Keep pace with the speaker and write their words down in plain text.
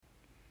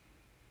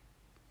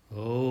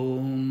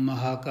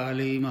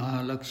महाकाली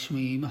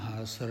महालक्ष्मी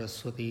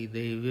महासरस्वती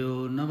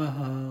देव्यो नमः.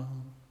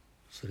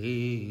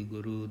 Shri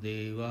Guru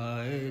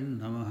Devaya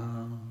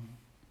Namaha.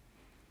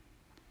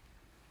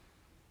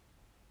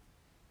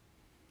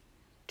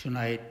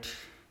 Tonight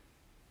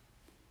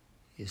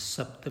is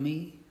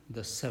Saptami,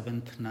 the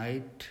seventh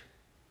night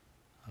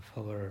of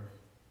our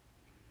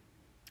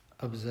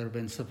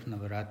observance of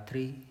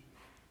Navaratri.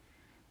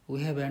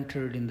 We have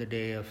entered in the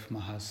day of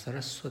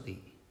Mahasaraswati,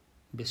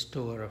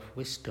 bestower of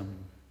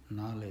wisdom,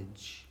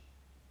 knowledge.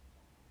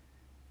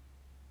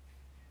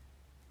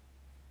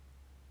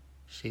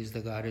 She is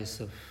the goddess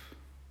of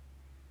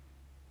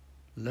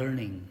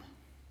learning,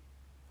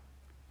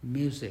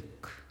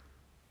 music,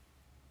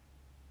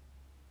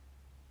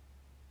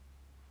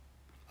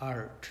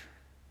 art,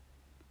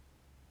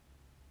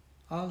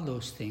 all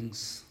those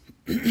things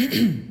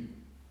that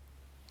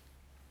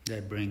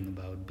bring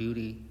about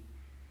beauty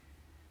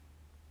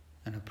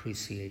and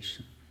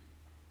appreciation.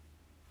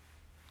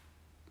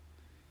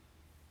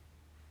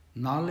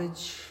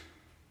 Knowledge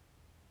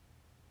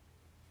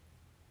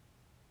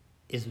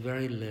is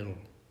very little.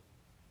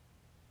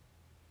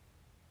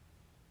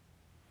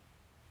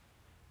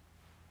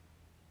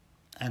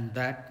 And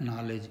that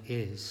knowledge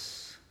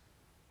is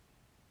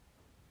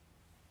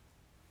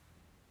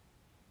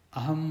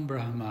Aham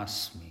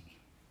Brahmasmi.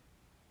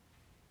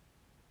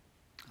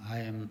 I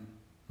am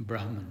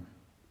Brahman.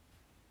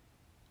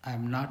 I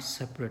am not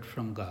separate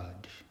from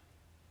God.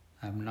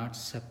 I am not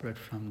separate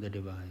from the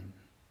divine.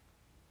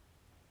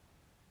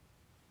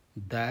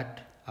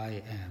 That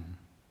I am.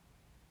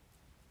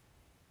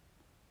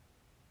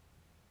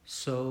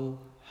 So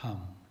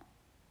Ham.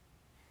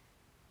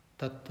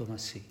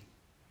 Tattvamasi.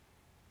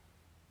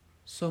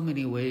 So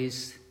many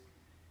ways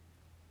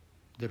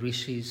the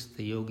rishis,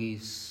 the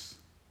yogis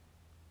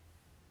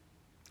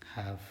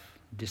have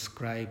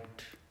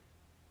described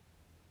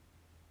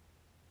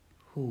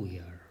who we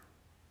are.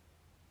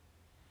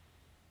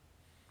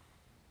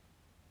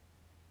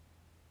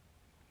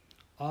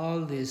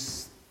 All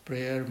this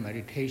prayer,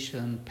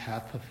 meditation,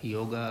 path of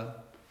yoga,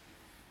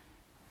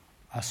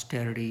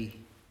 austerity,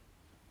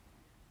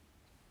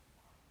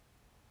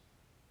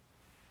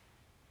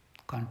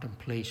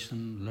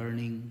 contemplation,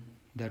 learning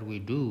that we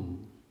do,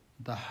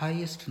 the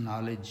highest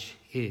knowledge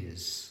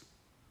is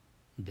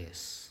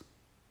this.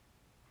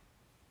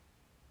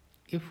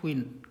 If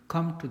we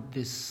come to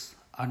this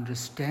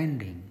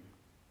understanding,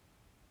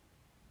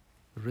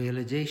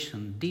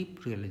 realization,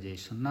 deep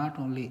realization, not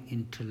only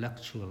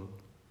intellectual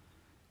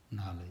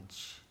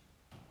knowledge,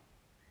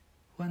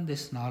 when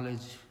this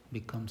knowledge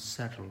becomes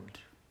settled,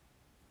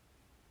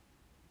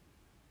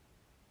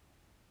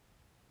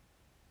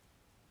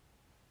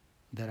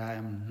 that I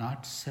am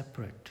not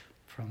separate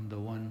from the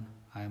one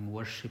I am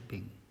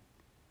worshipping,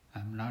 I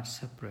am not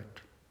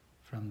separate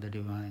from the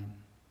divine,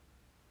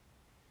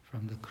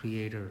 from the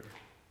Creator,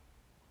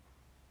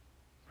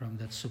 from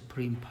that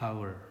supreme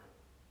power,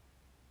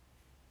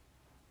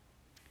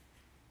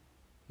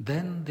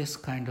 then this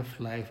kind of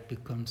life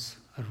becomes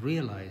a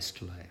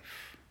realized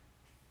life.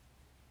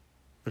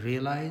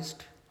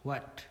 Realized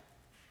what?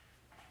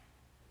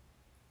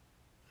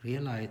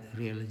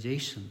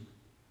 Realization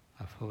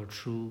of our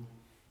true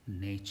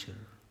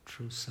nature,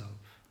 true self.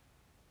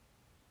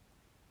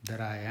 That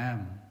I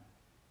am.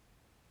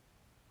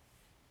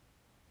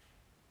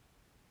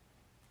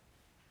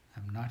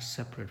 I'm not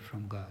separate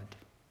from God.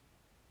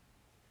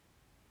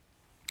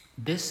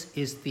 This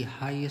is the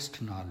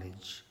highest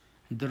knowledge.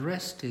 The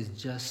rest is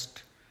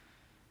just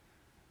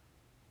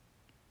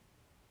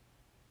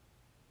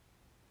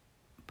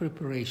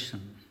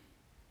preparation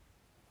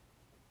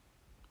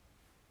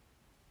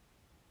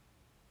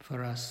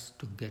for us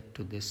to get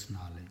to this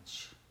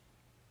knowledge.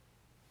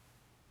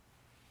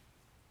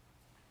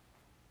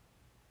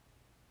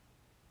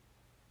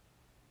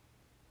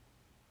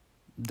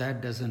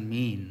 That doesn't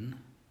mean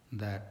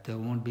that there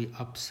won't be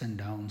ups and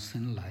downs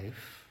in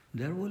life.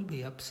 There will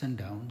be ups and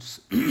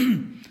downs.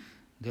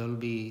 There will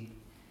be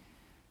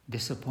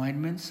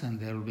disappointments and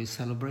there will be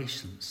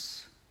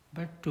celebrations.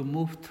 But to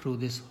move through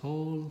this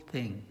whole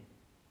thing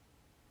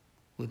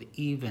with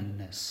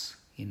evenness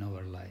in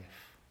our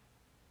life,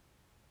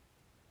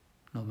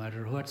 no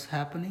matter what's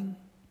happening,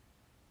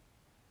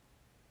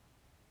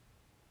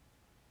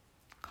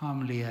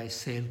 calmly I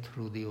sail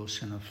through the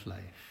ocean of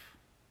life.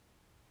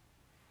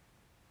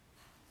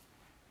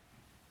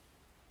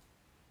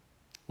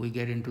 We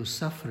get into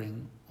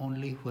suffering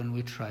only when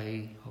we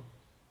try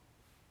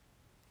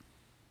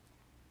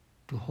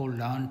to hold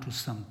on to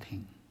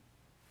something.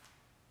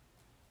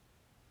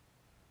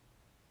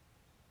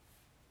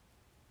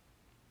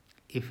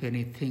 If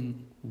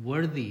anything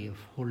worthy of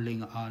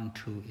holding on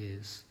to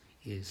is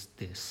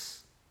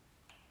this.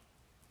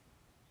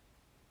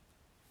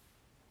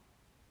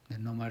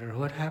 Then no matter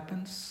what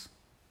happens,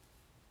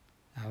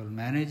 I will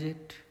manage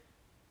it.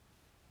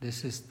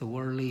 This is the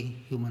worldly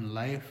human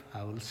life.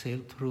 I will sail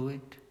through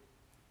it.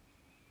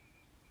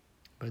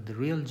 But the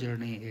real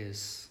journey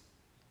is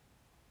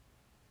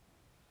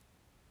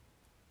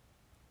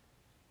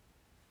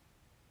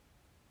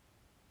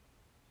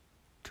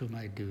to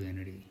my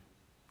divinity,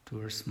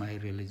 towards my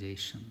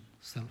realization,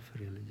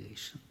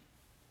 self-realization.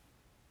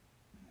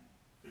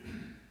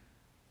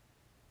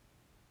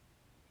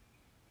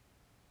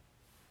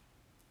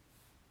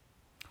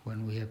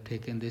 When we have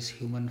taken this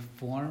human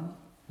form,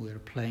 we are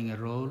playing a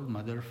role,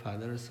 mother,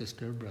 father,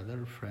 sister,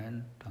 brother,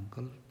 friend,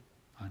 uncle,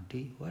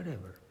 auntie,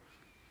 whatever.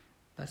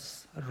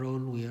 That's a role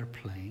we are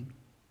playing.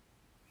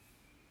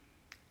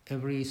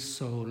 Every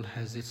soul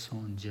has its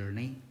own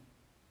journey.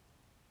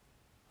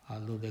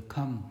 Although they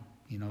come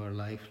in our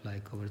life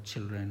like our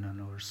children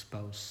and our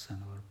spouse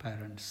and our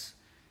parents,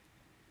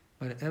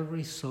 but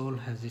every soul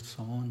has its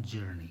own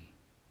journey.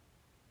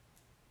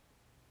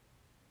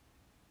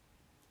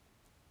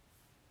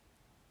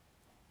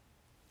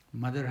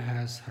 Mother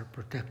has her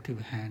protective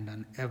hand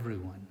on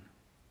everyone.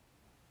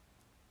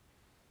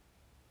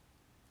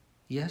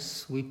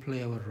 Yes, we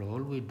play our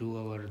role, we do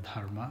our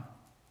dharma,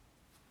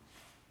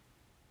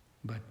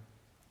 but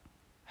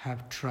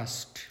have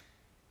trust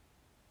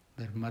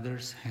that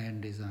Mother's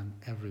hand is on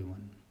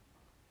everyone.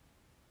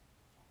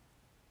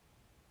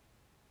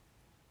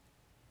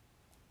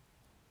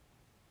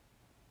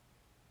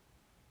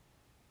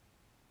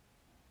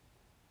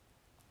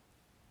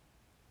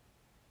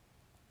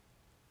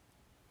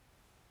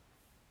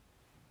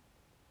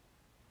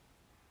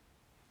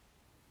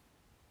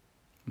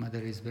 Mother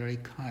is very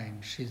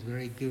kind, she's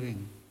very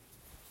giving.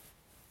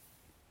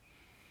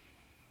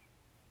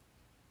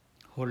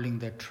 Holding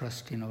that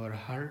trust in our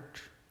heart,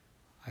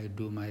 I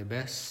do my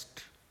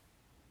best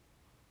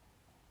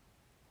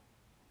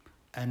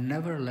and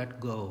never let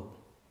go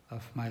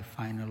of my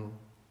final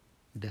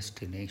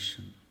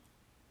destination.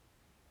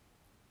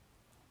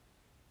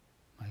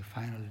 My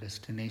final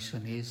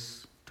destination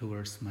is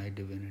towards my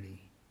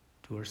divinity,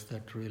 towards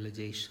that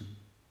realization.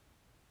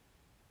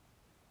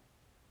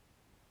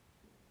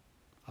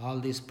 All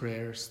these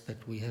prayers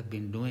that we have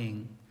been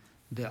doing,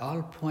 they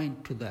all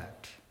point to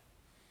that.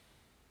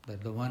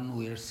 That the one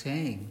we are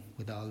saying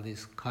with all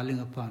this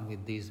calling upon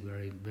with these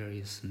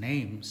various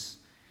names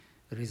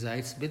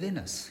resides within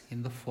us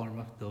in the form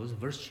of those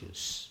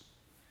virtues,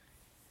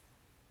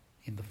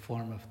 in the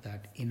form of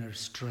that inner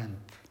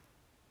strength.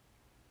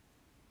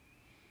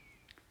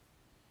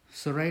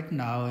 So right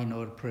now in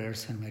our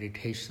prayers and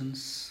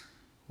meditations,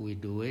 we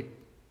do it.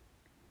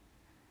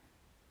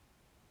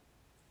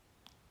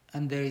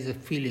 And there is a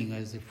feeling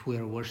as if we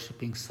are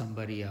worshipping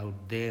somebody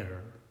out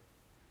there.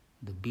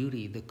 The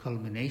beauty, the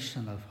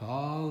culmination of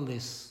all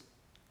this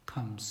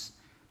comes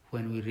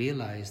when we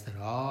realize that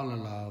all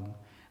along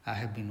I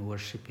have been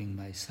worshipping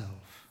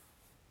myself.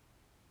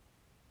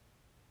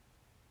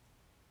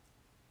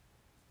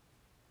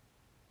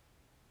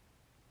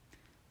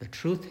 The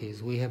truth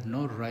is, we have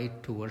no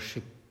right to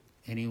worship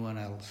anyone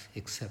else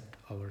except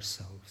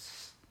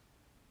ourselves.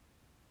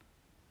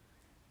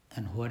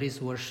 And what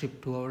is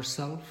worship to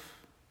ourselves?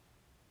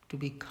 To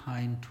be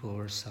kind to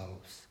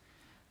ourselves,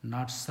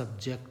 not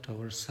subject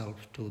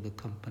ourselves to the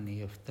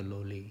company of the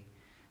lowly,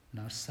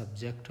 not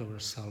subject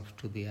ourselves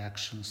to the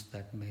actions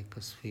that make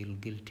us feel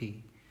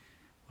guilty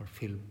or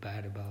feel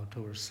bad about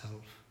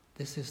ourselves.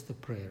 This is the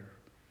prayer.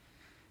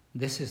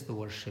 This is the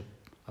worship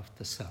of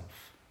the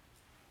self.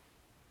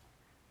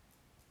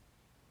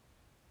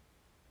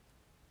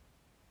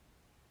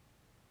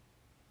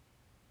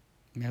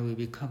 May we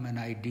become an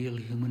ideal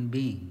human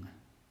being.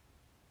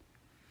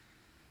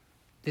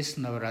 This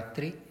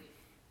Navaratri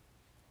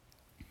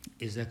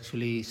is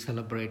actually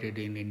celebrated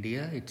in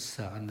India. It's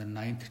on the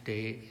 9th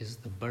day is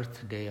the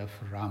birthday of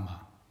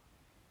Rama.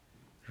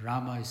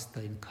 Rama is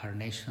the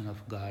incarnation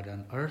of God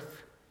on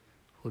earth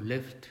who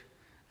lived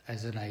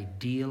as an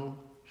ideal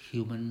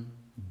human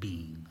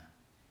being.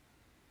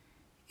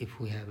 If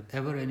we have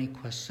ever any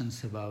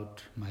questions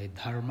about my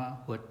dharma,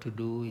 what to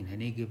do in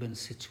any given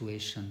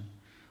situation,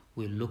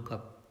 we look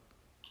up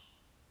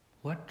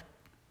what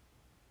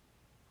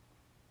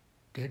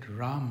did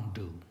Ram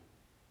do?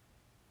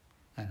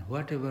 And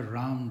whatever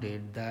Ram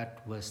did,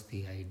 that was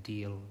the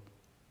ideal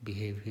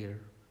behavior,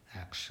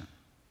 action.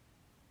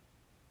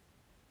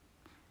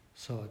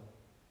 So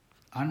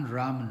on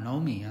Ram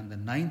Navami, on the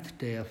 9th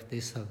day of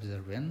this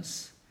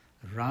observance,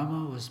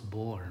 Rama was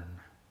born.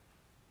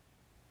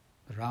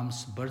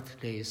 Ram's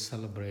birthday is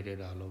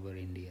celebrated all over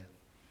India.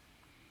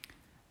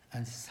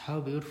 And this is how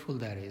beautiful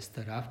that is,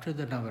 that after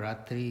the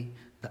Navaratri,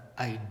 the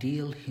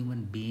ideal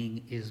human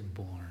being is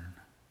born.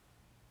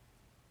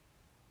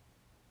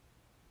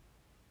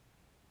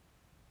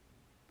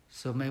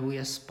 So may we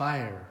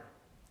aspire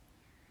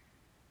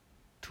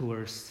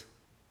towards,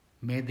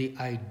 may the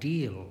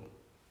ideal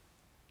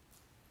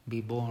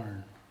be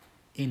born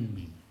in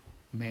me.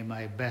 May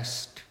my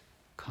best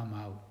come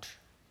out.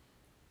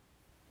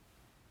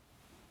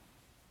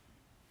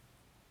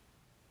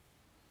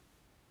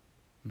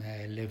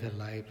 May I live a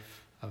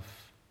life of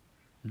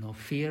no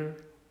fear.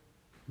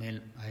 May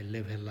I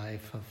live a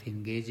life of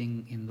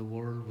engaging in the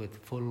world with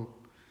full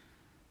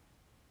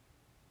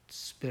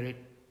spirit,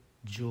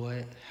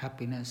 joy,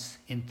 happiness,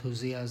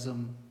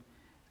 enthusiasm,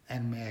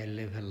 and may I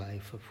live a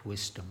life of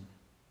wisdom.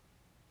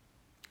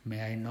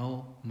 May I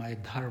know my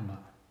dharma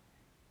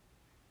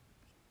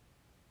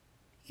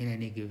in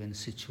any given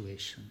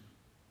situation.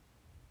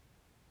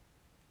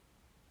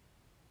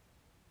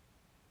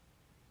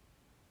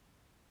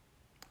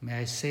 May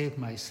I save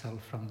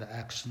myself from the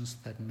actions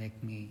that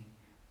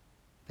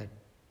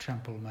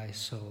trample my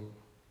soul.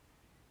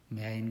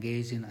 May I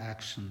engage in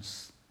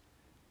actions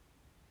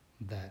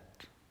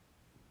that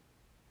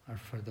are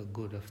for the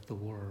good of the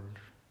world.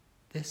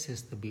 This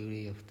is the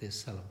beauty of this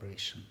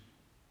celebration.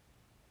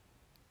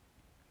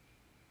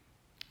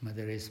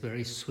 Mother is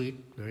very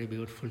sweet, very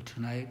beautiful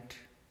tonight.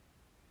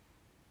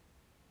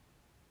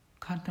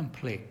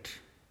 Contemplate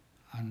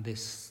on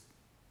this,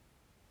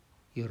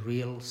 your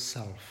real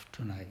self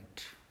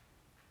tonight.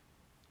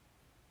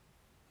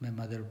 May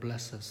Mother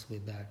bless us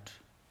with that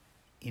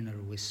inner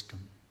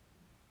wisdom,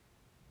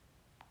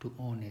 to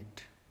own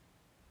it,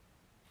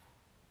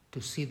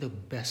 to see the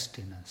best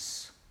in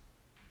us.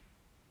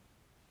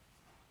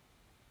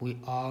 We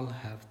all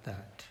have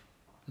that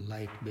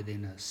light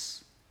within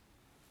us.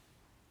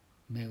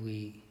 May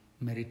we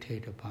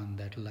meditate upon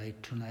that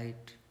light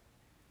tonight.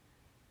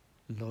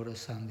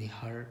 Lotus on the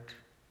heart.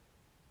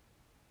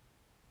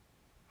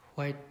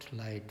 White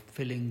light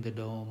filling the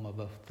dome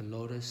above the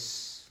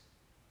lotus.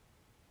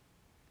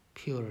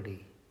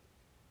 Purity.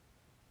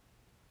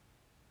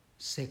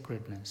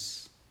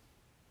 Sacredness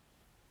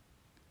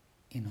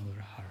in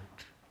our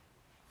heart.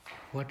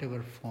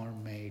 Whatever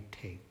form may it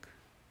take.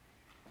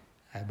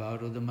 I bow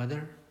to the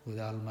Mother with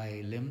all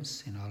my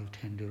limbs in all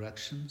 10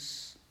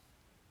 directions.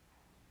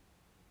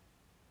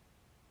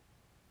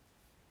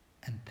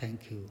 And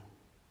thank you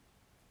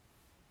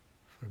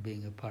for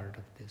being a part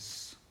of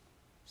this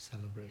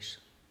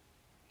celebration.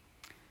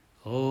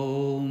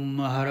 Om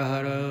Har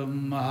Har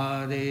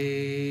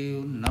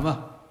Mahadev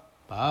Namah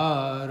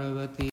Parvati